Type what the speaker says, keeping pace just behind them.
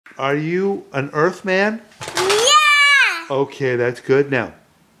Are you an Earthman? Yeah! Okay, that's good. Now,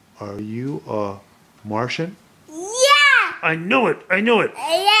 are you a Martian? Yeah! I knew it. I knew it.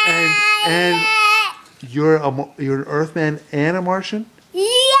 Yeah! And you're an Earthman and a Martian?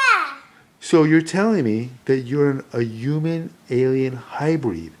 Yeah! So you're telling me that you're a human alien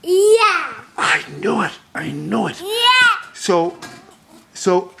hybrid? Yeah! I knew it. I knew it. Yeah! So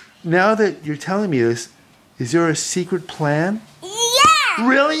now that you're telling me this, is there a secret plan? Yeah!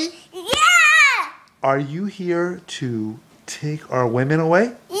 Really? Yeah! Are you here to take our women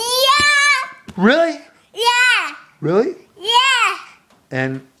away? Yeah! Really? Yeah! Really? Yeah!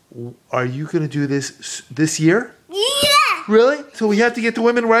 And are you going to do this year? Yeah! Really? So we have to get the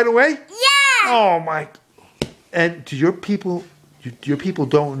women right away? Yeah! Oh my! And do your people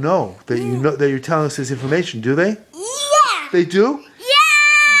don't know that you're telling us this information, do they? Yeah! They do?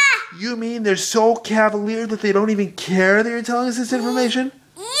 Yeah! You mean they're so cavalier that they don't even care that you're telling us this information?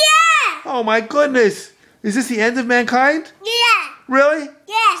 Yeah! Oh my goodness! Is this the end of mankind? Yeah! Really?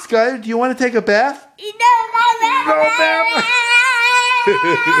 Yeah! Skyler, do you want to take a bath? No,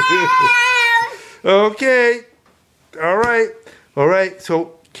 Okay. All right.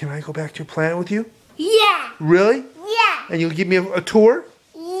 So, can I go back to your planet with you? Yeah! Really? Yeah! And you'll give me a tour?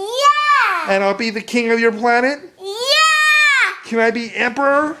 Yeah! And I'll be the king of your planet? Yeah! Can I be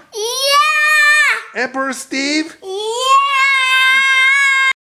Emperor? Yeah! Emperor Steve? Yeah!